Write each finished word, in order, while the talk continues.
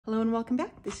Hello and welcome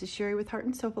back. This is Sherry with Heart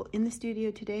and Soulful in the studio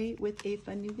today with a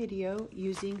fun new video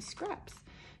using scraps.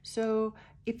 So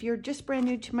if you're just brand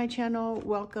new to my channel,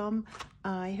 welcome.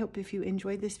 I hope if you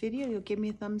enjoyed this video, you'll give me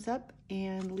a thumbs up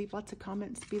and leave lots of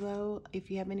comments below if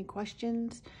you have any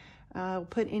questions. I'll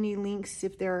put any links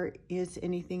if there is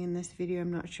anything in this video.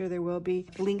 I'm not sure there will be.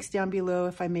 Links down below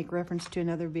if I make reference to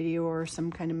another video or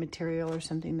some kind of material or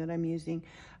something that I'm using.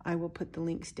 I will put the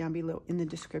links down below in the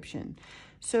description.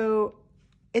 So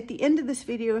at the end of this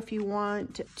video, if you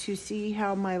want to see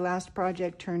how my last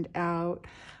project turned out,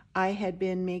 I had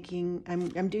been making,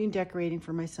 I'm doing decorating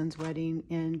for my son's wedding,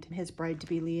 and his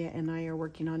bride-to-be Leah and I are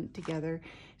working on it together.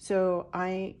 So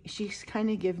she's kind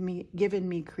of given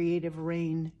me creative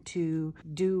reign to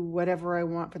do whatever I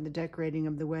want for the decorating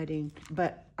of the wedding,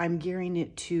 but I'm gearing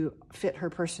it to fit her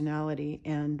personality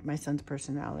and my son's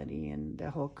personality and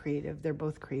the whole creative. They're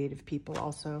both creative people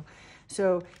also.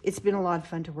 So it's been a lot of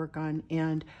fun to work on,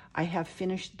 and I have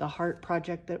finished the heart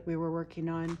project that we were working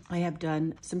on. I have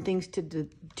done some things to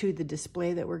the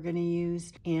display that we're going to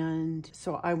use, and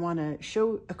so I want to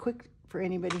show a quick, for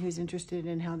anybody who's interested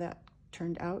in how that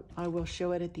turned out. I will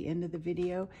show it at the end of the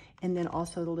video, and then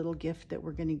also the little gift that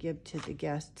we're going to give to the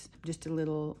guests, just a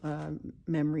little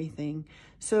memory thing.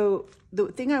 So the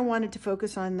thing I wanted to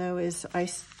focus on though is I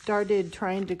started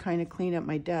trying to kind of clean up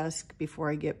my desk before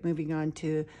I get moving on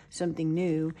to something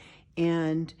new.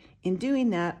 And in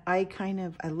doing that, I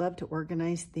love to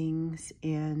organize things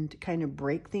and kind of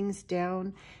break things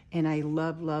down. And I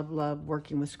love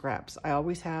working with scraps. I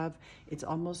always have. It's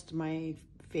almost my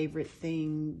favorite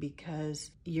thing because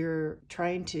you're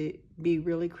trying to be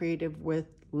really creative with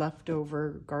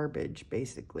leftover garbage,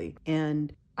 basically.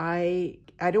 And I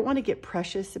don't want to get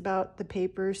precious about the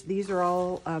papers. These are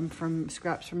all from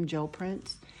scraps from gel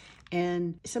prints.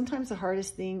 And sometimes the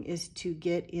hardest thing is to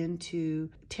get into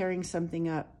tearing something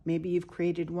up. Maybe you've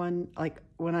created one, like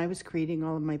when I was creating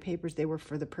all of my papers, they were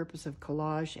for the purpose of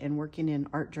collage and working in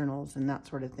art journals and that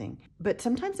sort of thing. But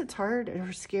sometimes it's hard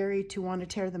or scary to want to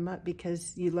tear them up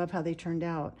because you love how they turned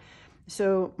out.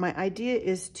 So my idea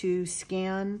is to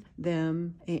scan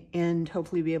them and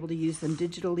hopefully be able to use them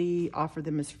digitally, offer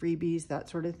them as freebies, that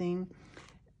sort of thing.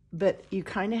 But you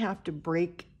kind of have to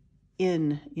break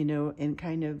in, you know, and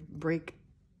kind of break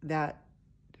that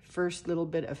first little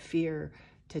bit of fear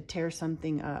to tear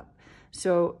something up.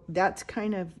 So that's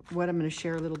kind of what I'm going to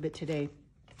share a little bit today.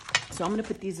 So I'm going to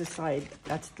put these aside.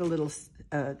 That's the little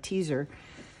teaser.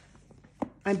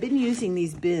 I've been using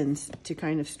these bins to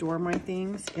kind of store my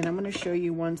things, and I'm going to show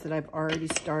you ones that I've already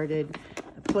started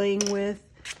playing with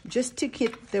just to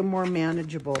get them more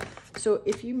manageable. So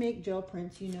if you make gel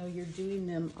prints, you know, you're doing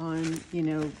them on, you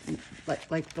know,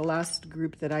 like the last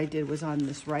group that I did was on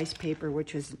this rice paper,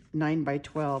 which is 9 by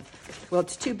 12. Well,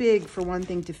 it's too big for one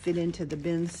thing to fit into the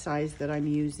bin size that I'm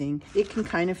using. It can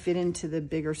kind of fit into the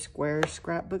bigger square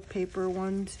scrapbook paper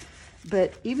ones.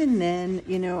 But even then,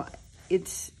 you know,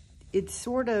 it's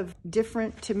sort of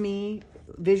different to me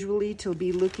visually to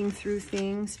be looking through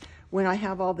things when I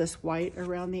have all this white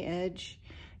around the edge.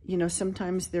 You know,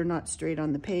 sometimes they're not straight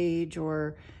on the page,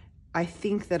 or I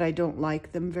think that I don't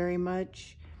like them very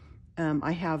much.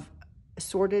 I have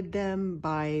sorted them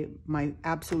by my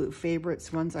absolute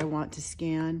favorites, ones I want to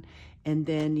scan, and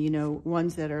then, you know,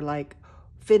 ones that are like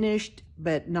finished,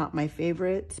 but not my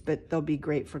favorites, but they'll be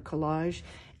great for collage.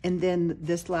 And then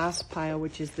this last pile,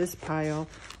 which is this pile,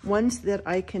 ones that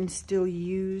I can still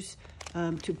use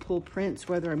to pull prints,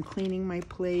 whether I'm cleaning my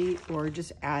plate or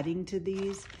just adding to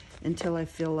these until I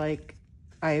feel like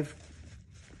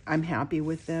I'm happy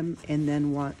with them, and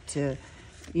then want to,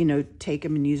 you know, take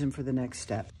them and use them for the next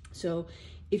step. So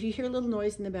if you hear a little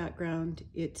noise in the background,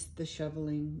 it's the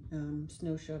shoveling,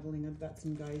 snow shoveling. I've got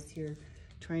some guys here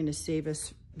trying to save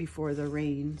us before the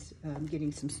rains,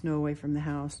 getting some snow away from the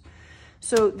house.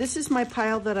 So this is my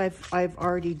pile that I've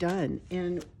already done,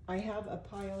 and I have a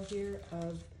pile here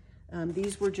of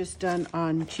these were just done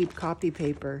on cheap copy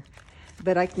paper,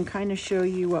 but I can kind of show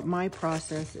you what my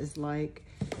process is like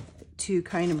to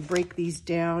kind of break these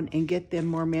down and get them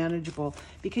more manageable,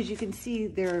 because you can see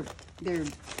they're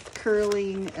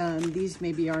curling. These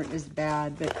maybe aren't as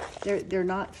bad, but they're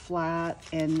not flat,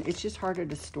 and it's just harder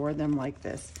to store them like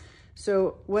this.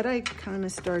 So what I kind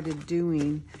of started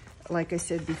doing, like I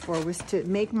said before, was to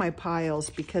make my piles,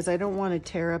 because I don't want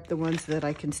to tear up the ones that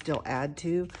I can still add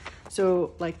to.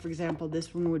 So like, for example,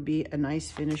 this one would be a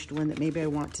nice finished one that maybe I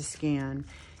want to scan.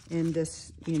 And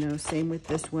this, you know, same with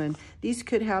this one. These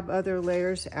could have other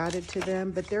layers added to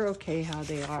them, but they're okay how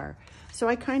they are. So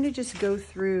I kind of just go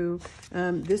through.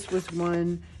 This was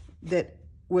one that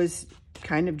was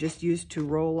kind of just used to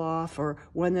roll off, or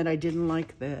one that I didn't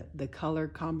like the color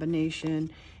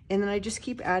combination. And then I just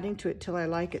keep adding to it till I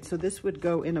like it. So this would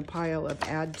go in a pile of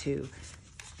add to.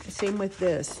 Same with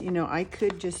this, you know, I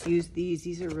could just use these.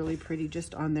 These are really pretty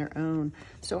just on their own.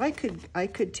 So I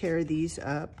could tear these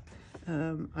up.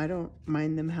 I don't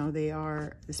mind them how they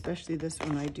are, especially this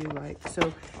one I do like.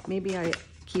 So maybe I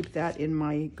keep that in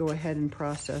my go ahead and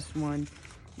process one.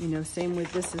 You know, same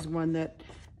with this is one that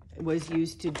was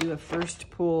used to do a first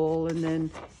pull and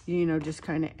then, you know, just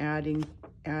kind of adding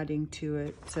to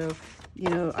it. So, you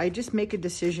know, I just make a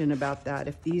decision about that.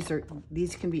 If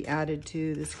these can be added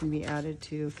to, this can be added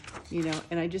to, you know,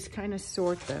 and I just kind of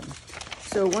sort them.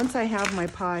 So once I have my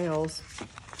piles,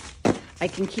 I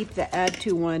can keep the add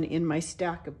to one in my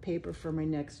stack of paper for my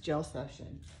next gel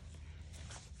session.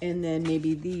 And then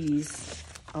maybe these,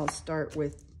 I'll start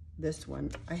with this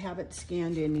one. I haven't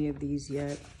scanned any of these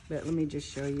yet, but let me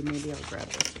just show you. Maybe I'll grab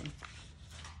this one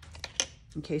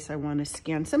in case I want to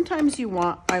scan. Sometimes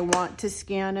I want to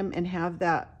scan them and have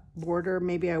that border.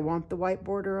 Maybe I want the white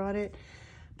border on it.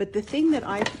 But the thing that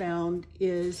I found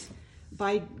is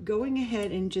by going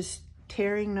ahead and just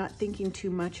tearing, not thinking too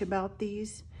much about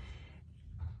these,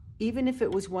 even if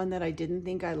it was one that I didn't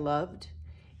think I loved,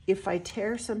 if I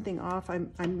tear something off,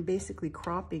 I'm basically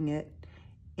cropping it,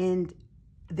 and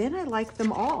then I like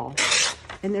them all.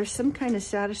 And there's some kind of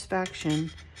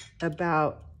satisfaction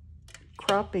about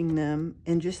cropping them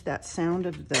and just that sound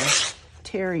of the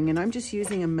tearing. And I'm just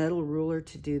using a metal ruler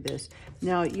to do this.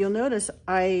 Now you'll notice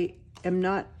I am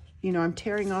not, you know, I'm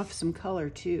tearing off some color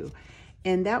too.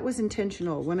 And that was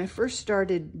intentional. When I first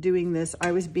started doing this,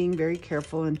 I was being very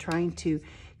careful and trying to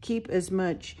keep as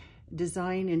much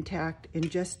design intact and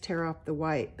just tear off the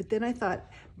white. But then I thought,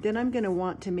 then I'm gonna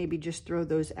want to maybe just throw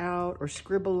those out or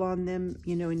scribble on them,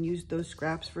 you know, and use those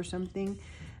scraps for something.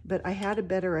 But I had a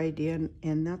better idea,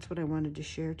 and that's what I wanted to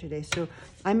share today. So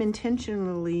I'm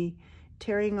intentionally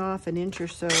tearing off an inch or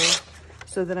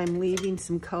so that I'm leaving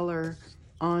some color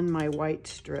on my white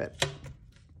strip.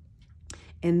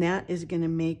 And that is gonna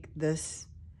make this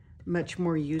much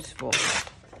more useful.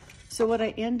 So what I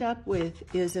end up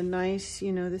with is a nice,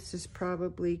 you know, this is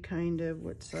probably kind of,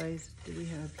 what size do we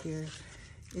have here?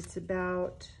 It's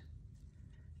about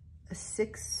a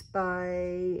 6 by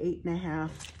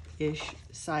 8.5-ish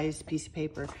size piece of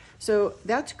paper. So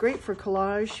that's great for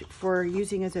collage, for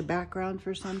using as a background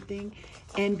for something.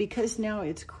 And because now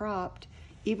it's cropped,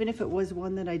 even if it was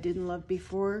one that I didn't love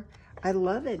before, I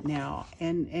love it now.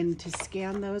 And to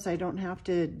scan those, I don't have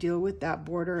to deal with that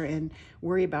border and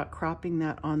worry about cropping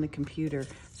that on the computer.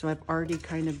 So I've already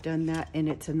kind of done that, and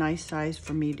it's a nice size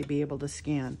for me to be able to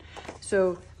scan.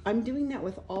 So I'm doing that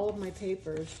with all of my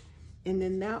papers. And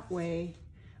then that way,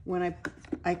 when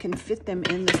I can fit them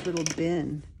in this little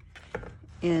bin,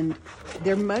 and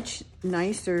they're much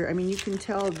nicer. I mean, you can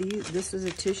tell this is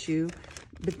a tissue,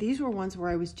 but these were ones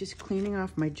where I was just cleaning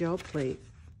off my gel plate.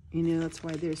 You know, that's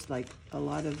why there's like a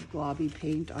lot of globby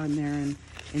paint on there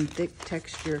and thick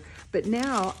texture. But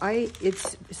now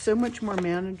it's so much more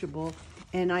manageable,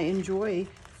 and I enjoy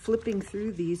flipping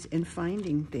through these and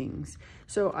finding things.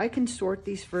 So I can sort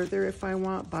these further if I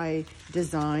want by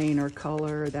design or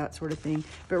color or that sort of thing.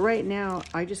 But right now,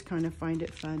 I just kind of find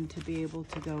it fun to be able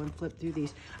to go and flip through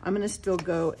these. I'm gonna still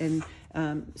go and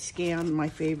scan my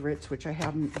favorites, which I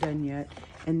haven't done yet,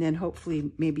 and then hopefully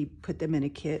maybe put them in a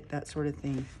kit, that sort of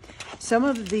thing. Some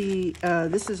of the,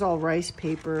 this is all rice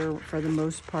paper for the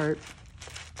most part.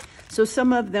 So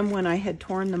some of them, when I had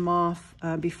torn them off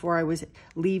before I was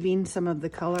leaving some of the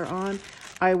color on,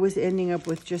 I was ending up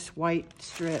with just white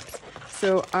strips.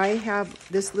 So I have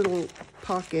this little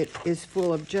pocket is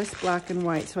full of just black and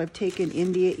white. So I've taken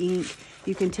India ink.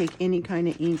 You can take any kind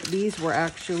of ink. These were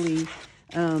actually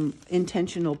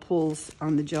intentional pulls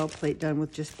on the gel plate done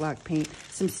with just black paint,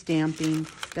 some stamping,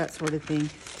 that sort of thing.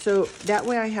 So that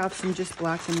way I have some just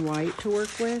black and white to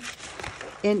work with.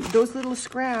 And those little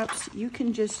scraps, you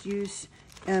can just use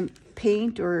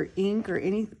paint or ink or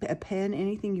a pen,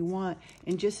 anything you want,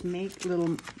 and just make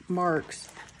little marks,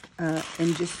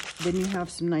 and just then you have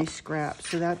some nice scraps.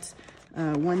 So that's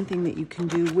one thing that you can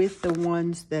do with the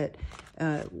ones that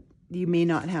you may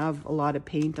not have a lot of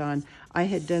paint on. I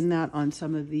had done that on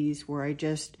some of these where I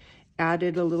just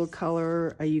added a little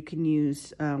color. You can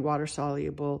use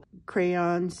water-soluble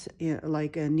crayons, you know,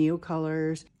 like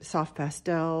Neocolors, soft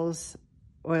pastels,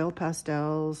 oil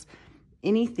pastels,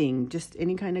 anything, just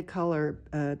any kind of color,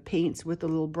 paints with a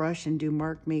little brush and do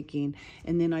mark making.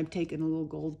 And then I've taken a little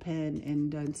gold pen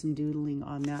and done some doodling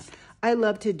on that. I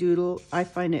love to doodle. I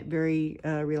find it very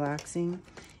relaxing.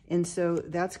 And so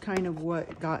that's kind of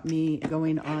what got me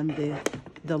going on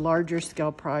the larger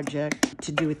scale project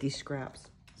to do with these scraps.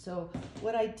 So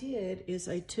what I did is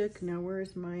I took, now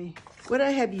where's my, what I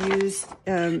have used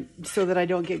so that I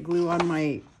don't get glue on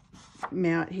my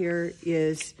mat here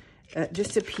is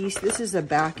just a piece. This is a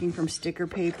backing from sticker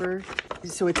paper.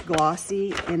 So it's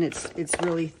glossy and it's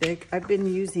really thick. I've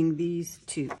been using these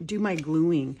to do my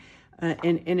gluing.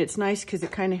 And it's nice because it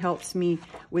kind of helps me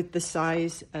with the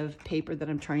size of paper that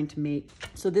I'm trying to make.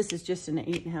 So this is just an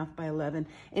 8.5 by 11.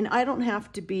 And I don't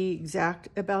have to be exact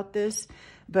about this,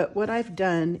 but what I've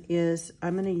done is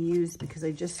I'm gonna use, because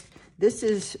this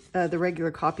is the regular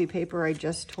copy paper I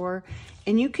just tore.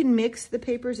 And you can mix the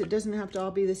papers, it doesn't have to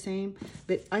all be the same,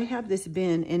 but I have this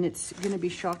bin and it's gonna be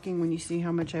shocking when you see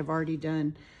how much I've already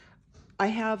done. I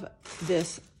have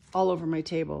this all over my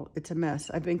table. It's a mess.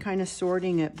 I've been kind of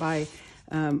sorting it by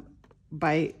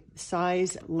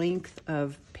size, length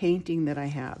of painting that I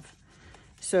have,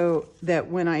 so that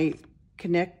when I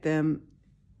connect them,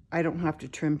 I don't have to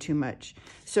trim too much.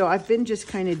 So I've been just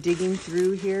kind of digging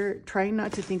through here, trying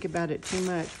not to think about it too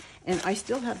much. And I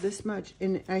still have this much,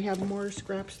 and I have more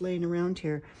scraps laying around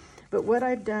here. But what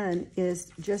I've done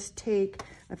is just take,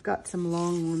 I've got some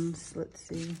long ones. Let's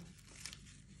see.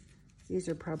 These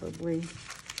are probably,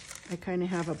 I kind of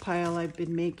have a pile I've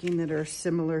been making that are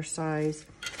similar size.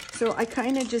 So I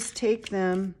kind of just take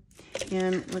them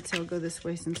and I'll go this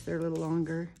way since they're a little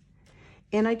longer.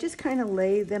 And I just kind of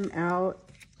lay them out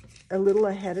a little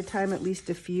ahead of time, at least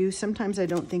a few. Sometimes I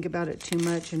don't think about it too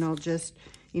much and I'll just,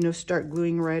 start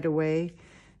gluing right away.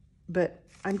 But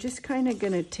I'm just kind of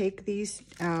gonna take these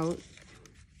out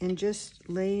and just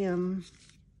lay them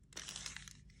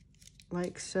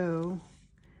like so,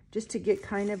 just to get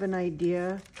kind of an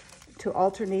idea, to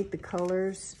alternate the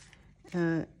colors.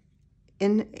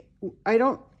 And I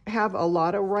don't have a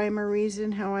lot of rhyme or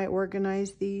reason how I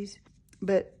organize these,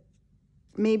 but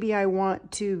maybe I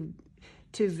want to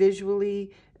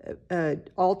visually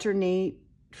alternate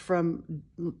from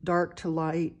dark to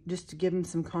light, just to give them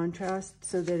some contrast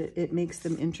so that it makes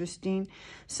them interesting.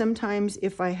 Sometimes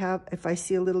if I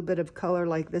see a little bit of color,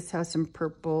 like this has some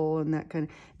purple and that kind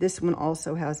of, this one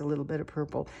also has a little bit of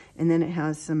purple, and then it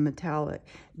has some metallic.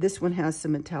 This one has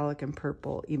some metallic and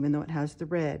purple, even though it has the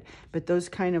red, but those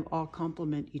kind of all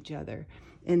complement each other.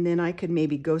 And then I could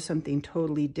maybe go something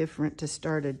totally different to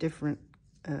start a different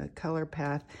color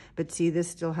path, but see, this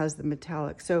still has the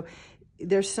metallic. So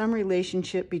there's some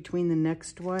relationship between the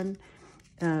next one,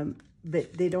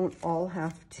 but they don't all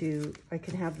have to, I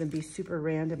can have them be super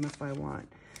random if I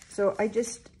want. So I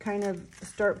just kind of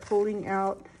start pulling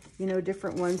out,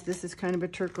 different ones. This is kind of a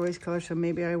turquoise color, so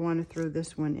maybe I want to throw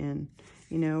this one in,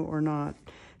 or not.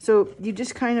 So you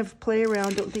just kind of play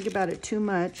around, don't think about it too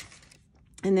much.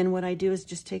 And then what I do is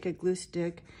just take a glue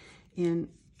stick and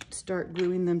start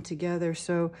gluing them together.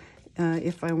 So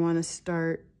if I want to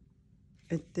start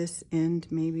at this end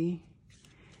maybe,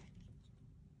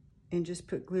 and just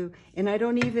put glue, and I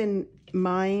don't even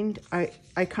mind,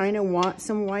 I kind of want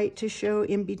some white to show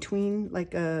in between,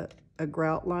 like a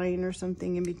grout line or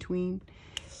something in between,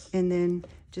 and then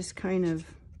just kind of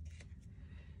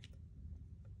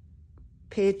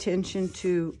pay attention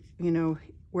to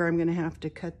where I'm going to have to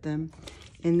cut them.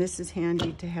 And this is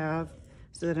handy to have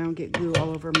so that I don't get glue all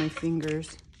over my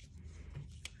fingers.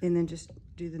 And then just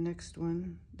do the next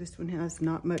one. This one has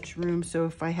not much room, so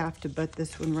if I have to butt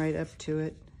this one right up to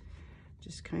it,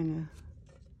 just kind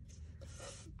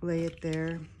of lay it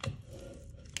there.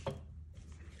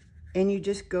 And you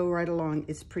just go right along.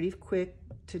 It's pretty quick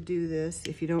to do this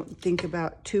if you don't think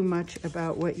about too much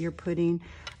about what you're putting.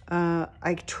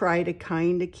 I try to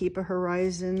kind of keep a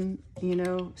horizon,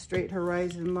 straight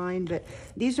horizon line, but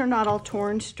these are not all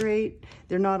torn straight.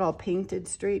 They're not all painted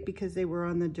straight because they were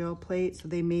on the gel plate, so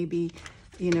they may be,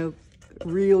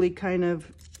 really kind of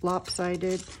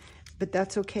lopsided, but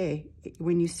that's okay.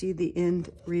 When you see the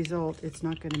end result, it's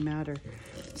not going to matter.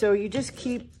 So you just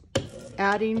keep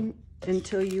adding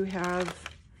until you have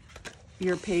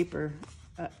your paper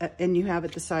and you have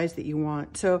it the size that you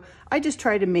want. So I just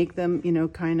try to make them,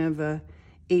 kind of a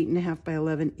 8.5 by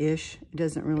 11-ish. It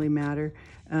doesn't really matter.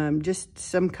 Just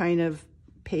some kind of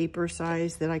paper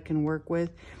size that I can work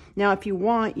with. Now, if you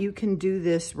want, you can do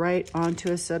this right onto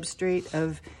a substrate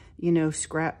of,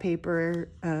 scrap paper,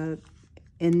 and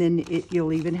then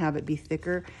you'll even have it be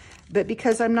thicker. But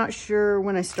because I'm not sure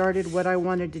when I started what I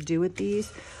wanted to do with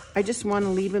these, I just want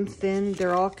to leave them thin.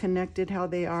 They're all connected how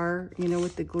they are,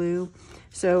 with the glue.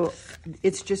 So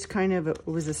it's just kind of it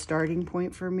was a starting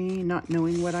point for me, not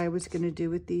knowing what I was going to do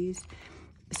with these.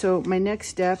 So my next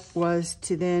step was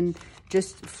to then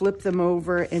just flip them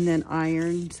over and then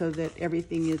iron so that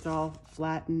everything is all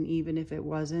flattened, even if it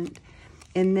wasn't.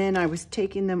 And then I was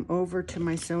taking them over to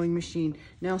my sewing machine.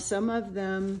 Now, some of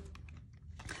them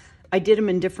I did them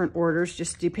in different orders,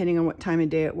 just depending on what time of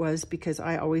day it was, because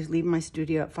I always leave my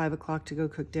studio at 5 o'clock to go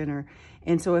cook dinner.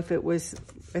 And so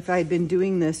if I had been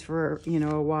doing this for, you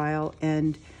know, a while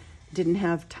and didn't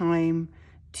have time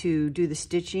to do the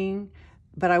stitching,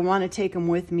 but I want to take them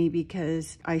with me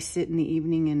because I sit in the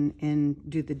evening and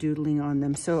do the doodling on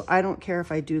them. So I don't care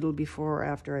if I doodle before or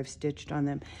after I've stitched on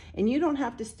them. And you don't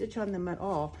have to stitch on them at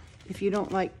all. If you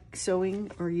don't like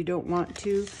sewing or you don't want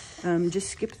to, just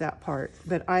skip that part.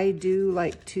 But I do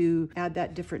like to add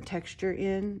that different texture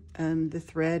in, the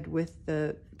thread with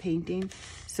the painting.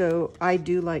 So I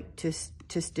do like to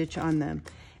stitch on them.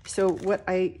 So what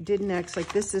I did next,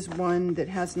 like this is one that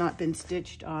has not been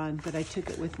stitched on, but I took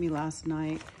it with me last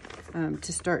night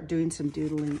to start doing some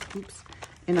doodling. Oops.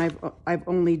 And I've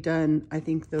only done, I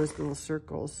think, those little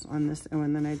circles on this,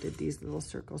 and then I did these little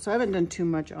circles. So I haven't done too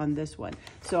much on this one.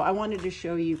 So I wanted to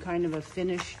show you kind of a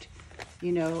finished,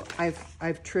 you know,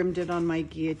 I've trimmed it on my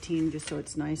guillotine just so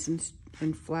it's nice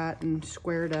and flat and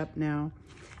squared up now.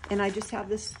 And I just have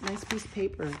this nice piece of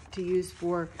paper to use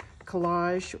for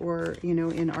collage or, you know,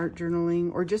 in art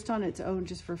journaling, or just on its own,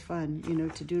 just for fun, you know,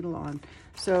 to doodle on.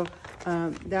 So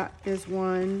that is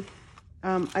one.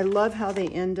 I love how they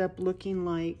end up looking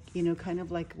like, you know, kind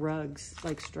of like rugs,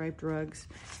 like striped rugs.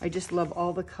 I just love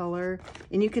all the color.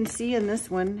 And you can see in this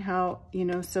one how, you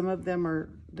know, some of them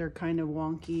they're kind of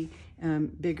wonky,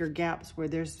 bigger gaps where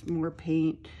there's more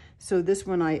paint. So this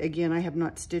one, I have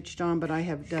not stitched on, but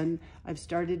I've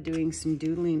started doing some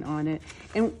doodling on it.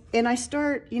 And I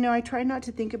start, you know, I try not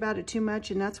to think about it too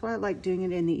much, and that's why I like doing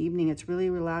it in the evening. It's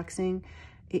really relaxing.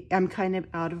 I'm kind of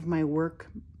out of my work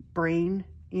brain,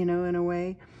 you know, in a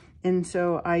way. And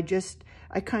so I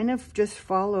kind of just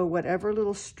follow whatever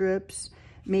little strips,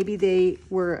 maybe they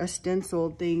were a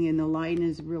stenciled thing and the line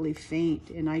is really faint,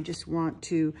 and I just want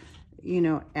to, you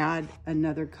know, add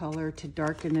another color to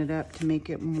darken it up to make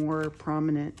it more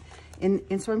prominent.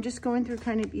 And so I'm just going through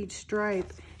kind of each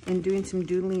stripe and doing some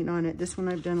doodling on it. This one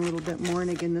I've done a little bit more, and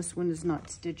again, this one is not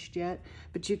stitched yet,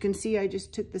 but you can see I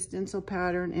just took the stencil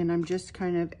pattern and I'm just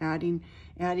kind of adding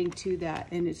to that,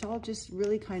 and it's all just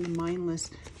really kind of mindless.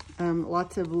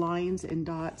 Lots of lines and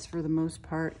dots for the most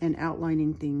part, and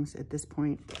outlining things at this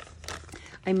point.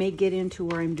 I may get into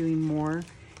where I'm doing more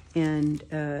and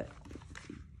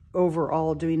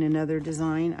overall doing another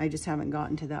design. I just haven't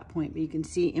gotten to that point, but you can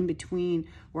see in between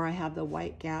where I have the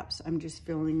white gaps, I'm just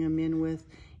filling them in with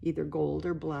either gold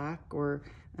or black or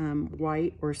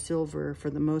white or silver for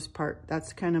the most part.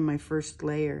 That's kind of my first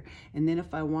layer. And then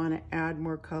if I want to add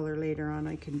more color later on,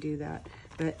 I can do that.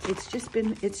 But it's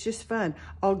just fun.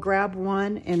 I'll grab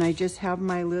one and I just have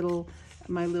my little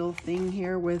thing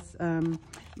here with,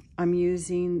 I'm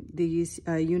using these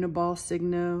Uniball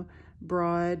Signo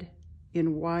Broad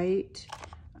in white.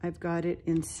 I've got it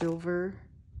in silver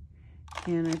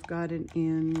and I've got it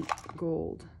in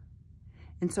gold.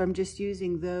 And so I'm just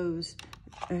using those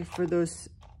for those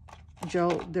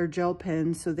they're gel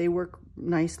pens, so they work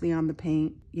nicely on the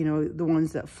paint, you know, the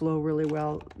ones that flow really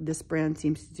well. This brand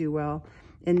seems to do well.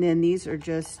 And then these are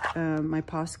just my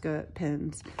Posca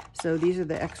pens. So these are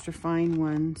the extra fine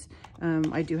ones.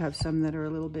 I do have some that are a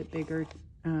little bit bigger.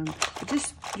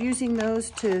 Just using those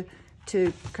to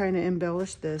kind of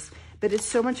embellish this. But it's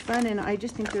so much fun, and I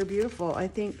just think they're beautiful. I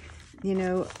think, you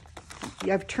know,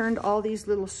 I've turned all these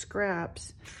little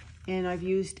scraps, and I've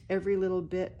used every little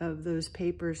bit of those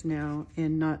papers now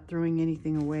and not throwing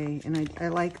anything away. And I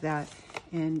like that.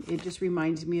 And it just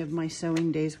reminds me of my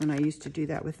sewing days when I used to do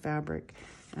that with fabric,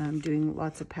 doing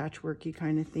lots of patchworky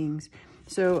kind of things.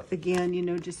 So again, you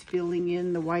know, just filling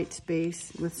in the white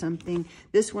space with something.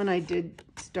 This one I did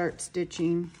start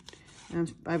stitching.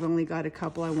 I've only got a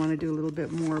couple. I want to do a little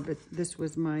bit more, but this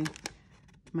was my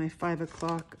 5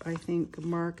 o'clock, I think,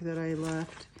 mark that I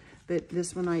left. But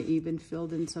this one I even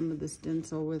filled in some of the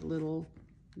stencil with little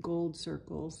gold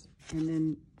circles and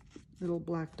then little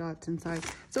black dots inside.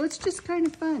 So it's just kind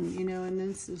of fun, you know, and then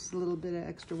this is a little bit of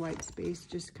extra white space,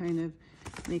 just kind of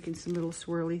making some little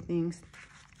swirly things.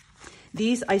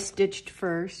 These I stitched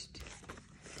first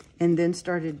and then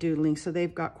started doodling, so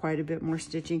they've got quite a bit more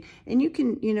stitching. And you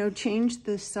can, you know, change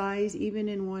the size even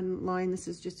in one line. This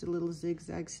is just a little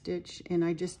zigzag stitch, and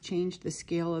I just changed the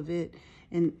scale of it,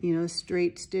 and, you know, a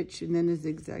straight stitch and then a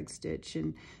zigzag stitch,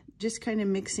 and just kind of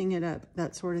mixing it up,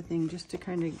 that sort of thing, just to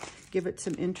kind of give it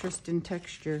some interest and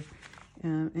texture.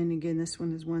 And again, this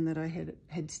one is one that I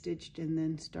had stitched and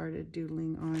then started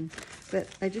doodling on. But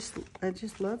I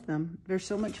just love them. They're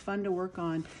so much fun to work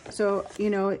on. So,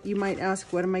 you know, you might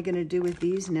ask, what am I going to do with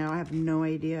these now? I have no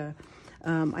idea.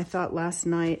 I thought last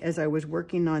night as I was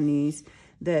working on these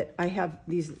that I have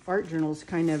these art journals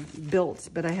kind of built,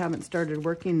 but I haven't started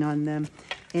working on them.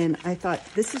 And I thought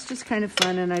this is just kind of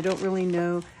fun, and I don't really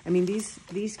know. I mean,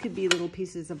 these could be little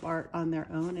pieces of art on their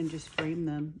own and just frame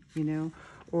them, you know,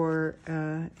 or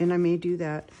and I may do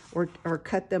that, or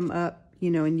cut them up, you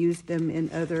know, and use them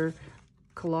in other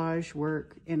collage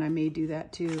work, and I may do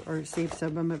that too, or save some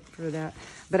of them up for that.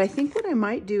 But I think what I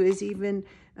might do is even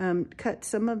cut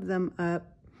some of them up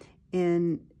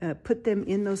and put them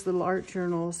in those little art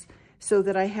journals, so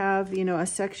that I have, you know, a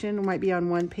section might be on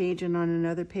one page and on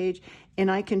another page, and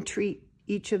I can treat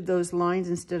each of those lines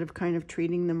instead of kind of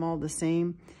treating them all the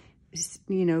same,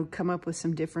 you know, come up with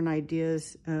some different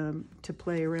ideas to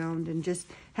play around, and just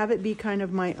have it be kind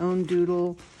of my own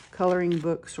doodle coloring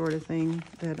book sort of thing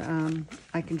that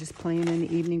I can just play in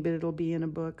the evening, but it'll be in a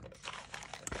book.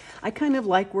 I kind of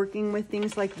like working with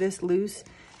things like this loose,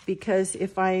 because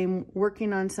if I'm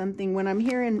working on something, when I'm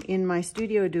here in my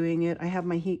studio doing it, I have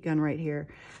my heat gun right here.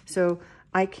 So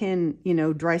I can, you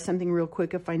know, dry something real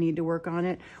quick if I need to work on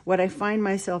it. What I find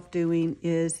myself doing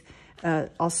is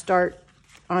I'll start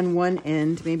on one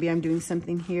end, maybe I'm doing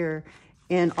something here,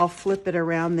 and I'll flip it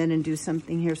around then and do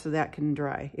something here so that can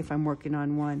dry if I'm working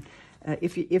on one.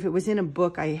 If it was in a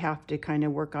book, I have to kind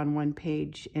of work on one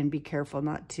page and be careful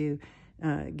not to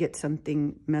get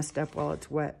something messed up while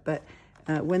it's wet. But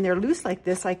when they're loose like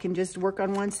this, I can just work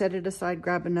on one, set it aside,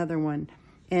 grab another one.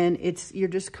 And you're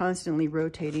just constantly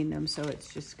rotating them, so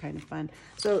it's just kind of fun.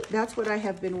 So that's what I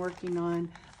have been working on.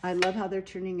 I love how they're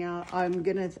turning out. I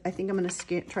think I'm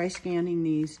gonna try scanning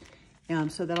these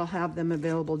so that I'll have them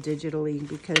available digitally,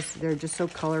 because they're just so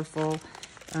colorful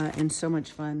and so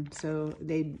much fun. So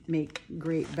they make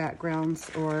great backgrounds,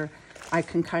 or I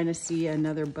can kind of see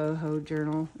another boho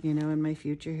journal, you know, in my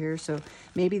future here. So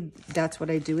maybe that's what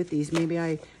I do with these. Maybe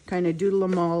I kind of doodle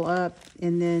them all up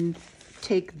and then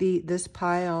take this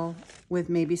pile with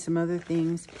maybe some other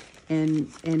things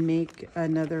and make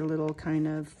another little kind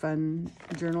of fun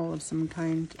journal of some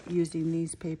kind using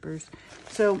these papers.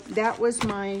 So that was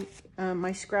my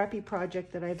my Scrappy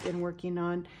project that I've been working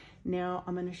on. Now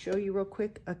I'm going to show you real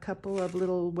quick a couple of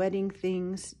little wedding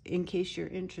things in case you're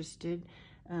interested.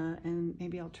 And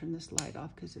maybe I'll turn this light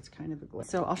off because it's kind of a glare.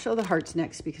 So I'll show the hearts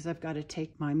next, because I've got to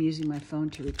I'm using my phone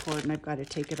to record, and I've got to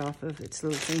take it off of its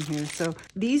little thing here. So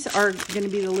these are going to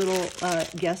be the little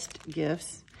guest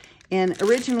gifts. And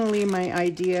originally my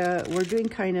idea, we're doing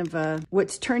kind of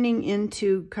what's turning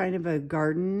into kind of a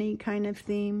garden-y kind of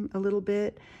theme a little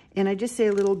bit. And I just say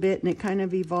a little bit, and it kind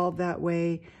of evolved that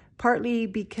way, partly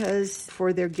because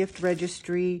for their gift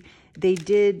registry, they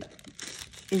did,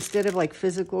 instead of like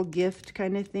physical gift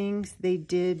kind of things, they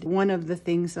did one of the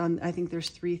things on, I think there's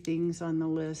 3 things on the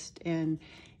list, and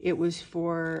it was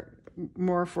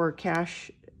more for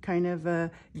cash kind of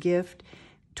a gift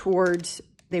towards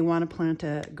they want to plant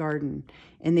a garden.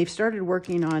 And they've started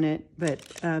working on it, but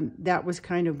that was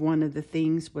kind of one of the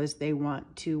things, was they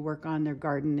want to work on their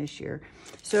garden this year.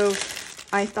 So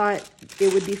I thought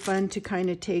it would be fun to kind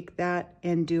of take that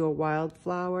and do a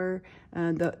wildflower.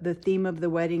 The theme of the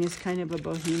wedding is kind of a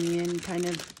bohemian kind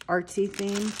of artsy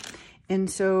theme. And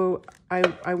so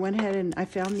I went ahead and I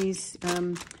found these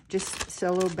just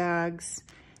cello bags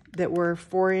that were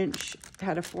 4-inch,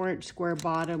 had a 4-inch square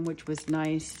bottom, which was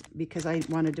nice because I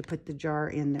wanted to put the jar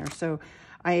in there. So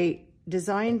I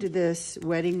designed this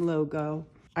wedding logo.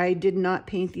 I did not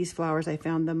paint these flowers. I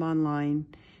found them online.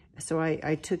 So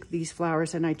I took these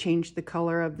flowers and I changed the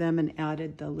color of them and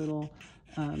added the little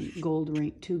 2 gold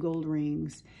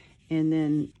rings, and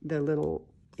then the little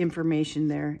information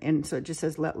there. And so it just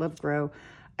says, "Let Love Grow."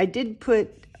 I did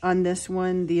put on this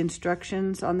one the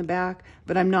instructions on the back,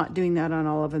 but I'm not doing that on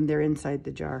all of them. They're inside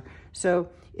the jar. So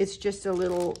it's just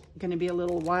going to be a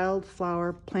little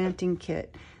wildflower planting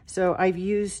kit. So I've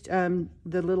used the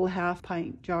little 1/2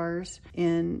 pint jars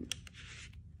and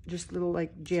just little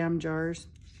like jam jars.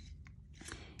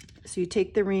 So you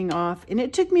take the ring off, and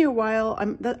it took me a while.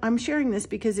 I'm sharing this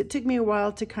because it took me a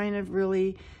while to kind of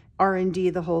really R&D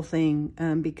the whole thing,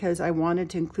 because I wanted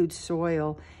to include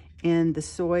soil, and the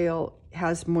soil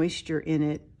has moisture in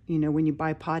it, you know, when you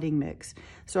buy potting mix.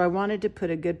 So I wanted to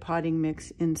put a good potting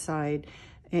mix inside,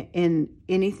 and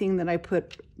anything that I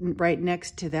put right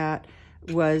next to that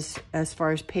was, as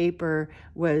far as paper,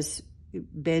 was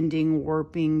bending,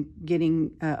 warping,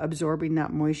 absorbing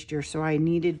that moisture. So I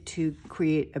needed to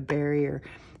create a barrier.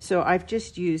 So I've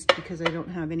just used, because I don't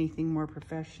have anything more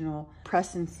professional,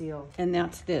 press and seal. And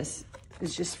that's this.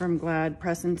 It's just from Glad,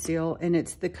 press and seal. And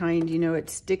it's the kind, you know, it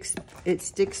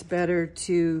sticks better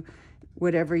to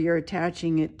whatever you're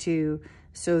attaching it to,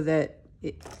 so that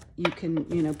you can,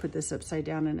 you know, put this upside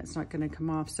down and it's not going to come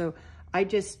off. So I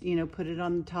just, you know, put it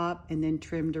on the top and then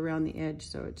trimmed around the edge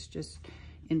so it's just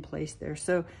in place there.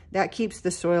 So that keeps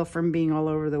the soil from being all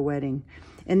over the wedding.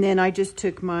 And then I just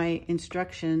took my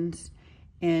instructions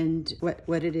and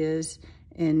what it is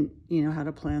and, you know, how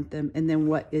to plant them. And then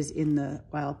what is in the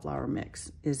wildflower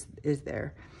mix is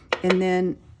there. And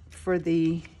then for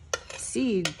the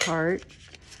seed part,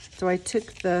 so I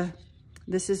took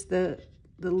this is the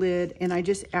lid, and I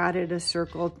just added a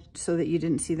circle so that you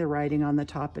didn't see the writing on the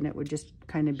top, and it would just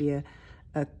kind of be a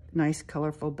nice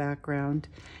colorful background.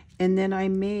 And then I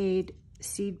made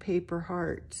seed paper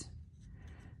hearts.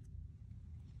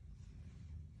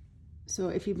 So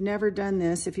if you've never done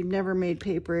this, if you've never made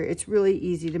paper, it's really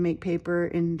easy to make paper.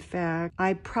 In fact,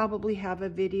 I probably have a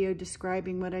video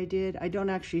describing what I did. I don't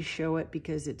actually show it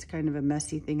because it's kind of a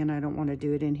messy thing and I don't want to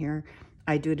do it in here.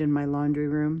 I do it in my laundry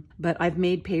room, but I've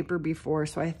made paper before.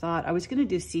 So I thought I was going to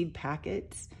do seed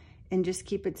packets and just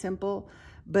keep it simple.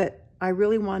 But I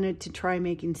really wanted to try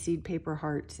making seed paper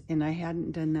hearts, and I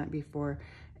hadn't done that before.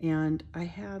 And I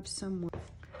have some.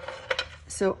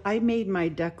 So I made my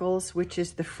decals, which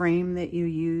is the frame that you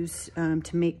use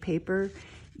to make paper.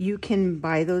 You can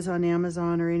buy those on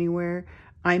Amazon or anywhere.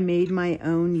 I made my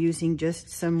own using just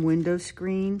some window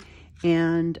screen,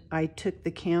 and I took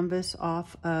the canvas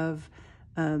off of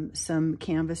some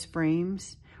canvas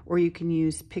frames, or you can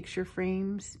use picture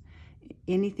frames,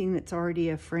 anything that's already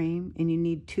a frame, and you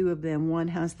need two of them. One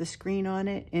has the screen on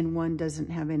it and one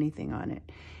doesn't have anything on it.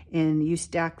 And you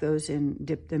stack those and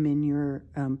dip them in your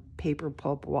paper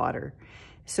pulp water.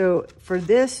 So for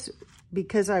this,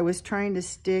 because I was trying to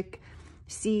stick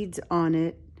seeds on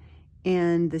it,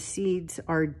 and the seeds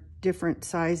are different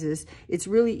sizes, it's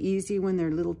really easy when they're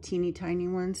little teeny tiny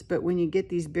ones, but when you get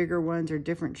these bigger ones or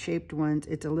different shaped ones,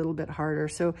 it's a little bit harder.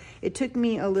 So it took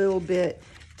me a little bit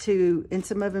to, and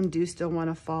some of them do still want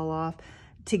to fall off,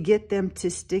 to get them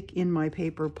to stick in my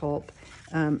paper pulp.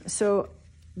 So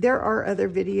there are other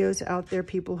videos out there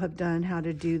people have done how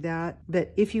to do that.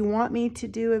 But if you want me to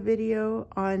do a video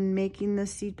on making the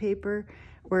seed paper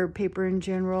or paper in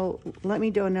general, let me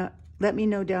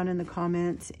know down in the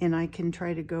comments, and I can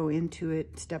try to go into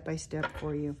it step by step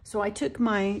for you. So I took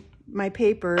my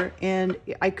paper, and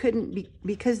I couldn't,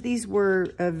 because these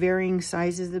were varying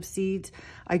sizes of seeds,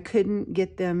 I couldn't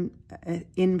get them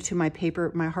into my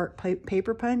heart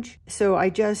paper punch. So I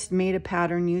just made a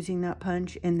pattern using that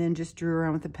punch and then just drew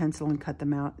around with a pencil and cut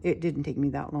them out. It didn't take me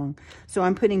that long. So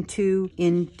I'm putting 2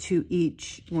 into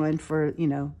each one for, you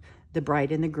know, the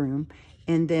bride and the groom.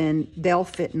 And then they'll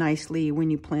fit nicely when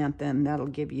you plant them. That'll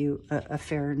give you a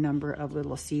fair number of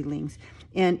little seedlings.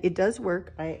 And it does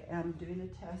work. I am doing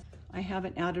a test. I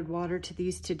haven't added water to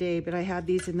these today, but I have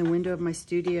these in the window of my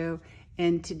studio.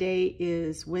 And today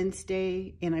is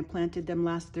Wednesday, and I planted them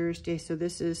last Thursday. So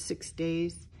this is 6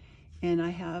 days. And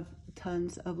I have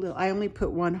tons of little, I only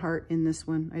put 1 heart in this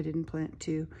one. I didn't plant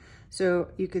 2. So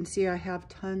you can see I have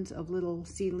tons of little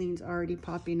seedlings already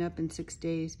popping up in 6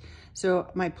 days. So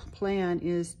my plan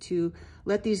is to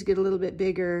let these get a little bit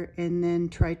bigger and then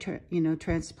try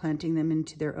transplanting them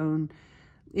into their own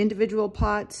individual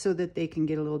pots so that they can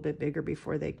get a little bit bigger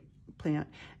before they plant.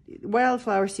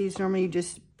 Wildflower seeds, normally you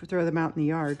just throw them out in the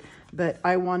yard, but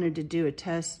I wanted to do a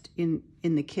test in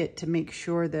the kit to make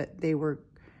sure that they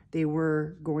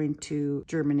were going to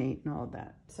germinate and all of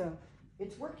that. So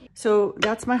it's working. So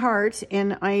that's my heart.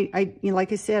 And I you know,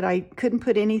 like I said, I couldn't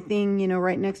put anything, you know,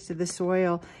 right next to the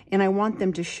soil, and I want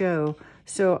them to show.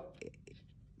 So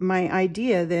my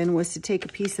idea then was to take a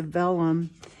piece of vellum,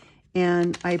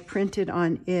 and I printed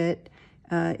on it,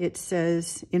 it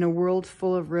says, "In a world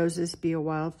full of roses, be a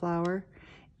wildflower."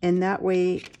 And that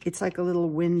way it's like a little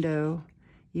window.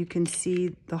 You can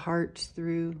see the hearts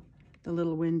through the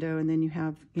little window, and then you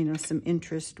have, you know, some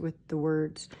interest with the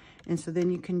words. And so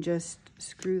then you can just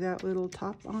screw that little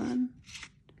top on,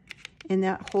 and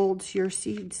that holds your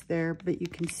seeds there, but you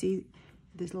can see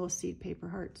these little seed paper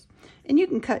hearts. And you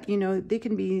can cut, you know, they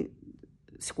can be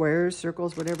squares,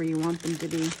 circles, whatever you want them to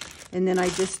be. And then I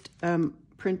just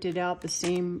printed out the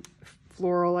same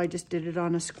floral. I just did it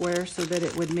on a square so that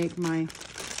it would make my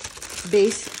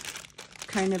base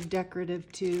kind of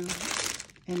decorative too,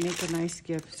 and make a nice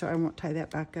gift. So I won't tie that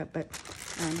back up, but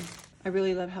I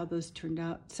really love how those turned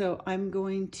out. So I'm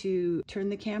going to turn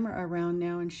the camera around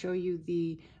now and show you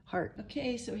the heart.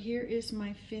 Okay, so here is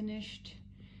my finished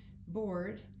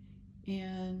board,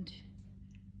 and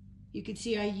you can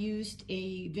see I used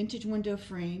a vintage window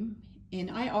frame, and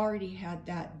I already had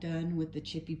that done with the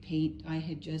chippy paint. I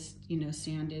had just, you know,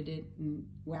 sanded it and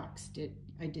waxed it.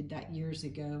 I did that years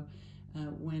ago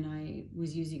when I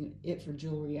was using it for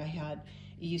jewelry. It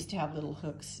used to have little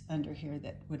hooks under here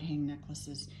that would hang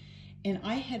necklaces. And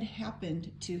I had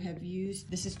happened to have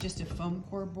used, this is just a foam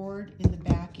core board in the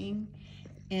backing,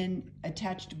 and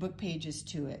attached book pages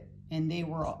to it. And they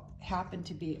were happened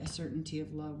to be A Certainty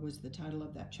of Love was the title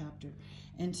of that chapter.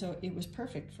 And so it was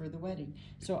perfect for the wedding.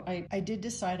 So I did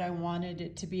decide I wanted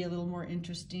it to be a little more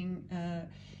interesting.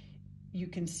 You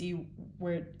can see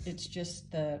where it's just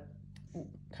the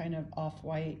kind of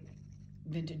off-white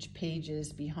vintage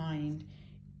pages behind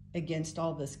against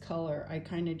all this color. I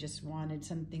kind of just wanted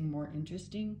something more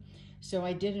interesting. So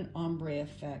I did an ombre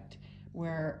effect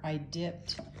where I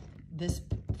dipped this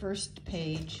first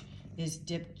page is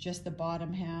dipped just the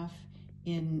bottom half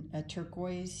in a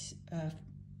turquoise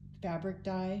fabric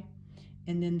dye.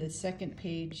 And then the second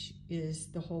page is,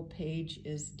 the whole page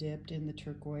is dipped in the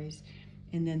turquoise.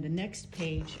 And then the next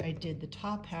page, I did the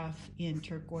top half in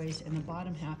turquoise and the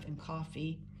bottom half in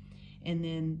coffee. And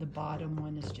then the bottom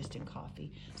one is just in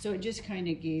coffee. So it just kind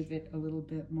of gave it a little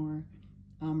bit more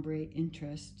ombre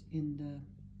interest in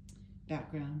the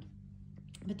background.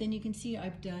 But then you can see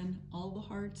I've done, all the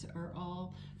hearts are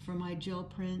all from my gel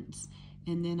prints.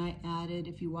 And then I added,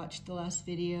 if you watched the last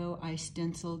video, I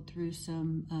stenciled through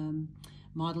some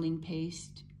modeling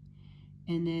paste,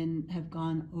 and then have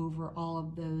gone over all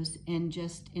of those and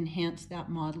just enhanced that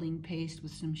modeling paste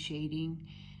with some shading,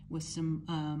 with some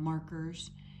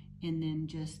markers, and then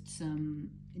just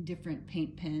some different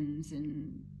paint pens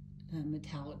and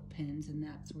metallic pens and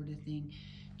that sort of thing,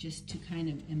 just to kind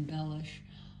of embellish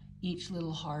each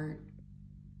little heart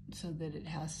so that it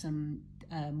has some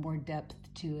more depth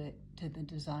to it, to the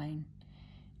design.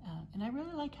 And I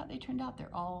really like how they turned out. They're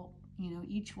all, you know,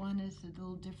 each one is a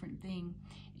little different thing.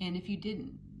 And if you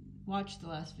didn't watch the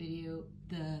last video,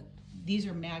 these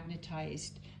are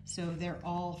magnetized. So they're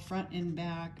all front and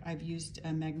back. I've used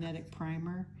a magnetic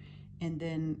primer and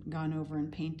then gone over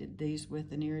and painted these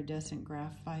with an iridescent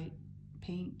graphite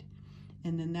paint.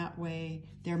 And then that way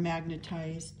they're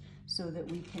magnetized so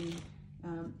that we can,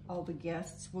 all the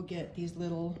guests will get these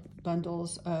little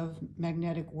bundles of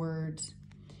magnetic words,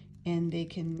 and they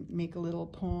can make a little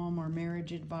poem or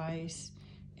marriage advice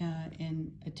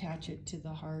and attach it to the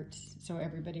hearts. So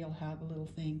everybody will have a little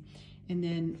thing. And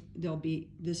then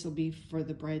this will be for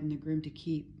the bride and the groom to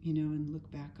keep, you know, and look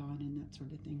back on and that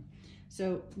sort of thing.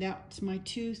 So that's my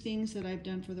 2 things that I've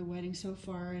done for the wedding so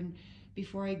far. And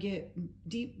before I get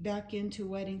deep back into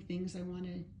wedding things, I want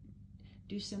to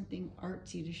do something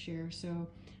artsy to share. So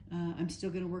I'm still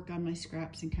going to work on my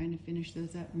scraps and kind of finish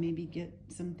those up, maybe get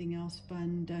something else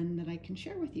fun done that I can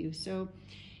share with you. So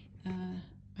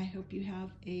I hope you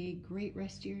have a great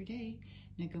rest of your day.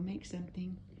 Now go make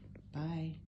something. Bye.